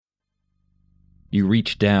You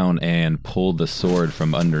reach down and pull the sword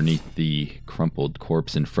from underneath the crumpled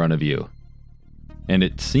corpse in front of you. And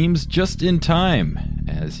it seems just in time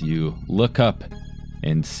as you look up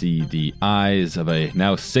and see the eyes of a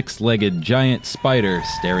now 6-legged giant spider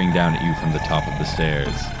staring down at you from the top of the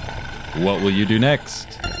stairs. What will you do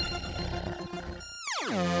next?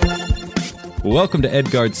 Welcome to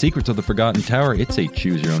Edgard's Secrets of the Forgotten Tower. It's a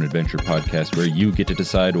choose-your-own-adventure podcast where you get to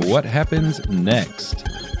decide what happens next.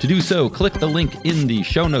 To do so, click the link in the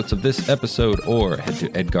show notes of this episode or head to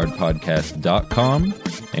edgardpodcast.com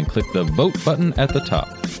and click the vote button at the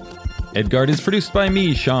top. Edgard is produced by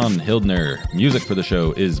me, Sean Hildner. Music for the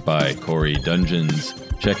show is by Corey Dungeons.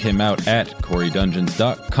 Check him out at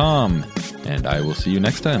corydungeons.com, and I will see you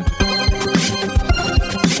next time.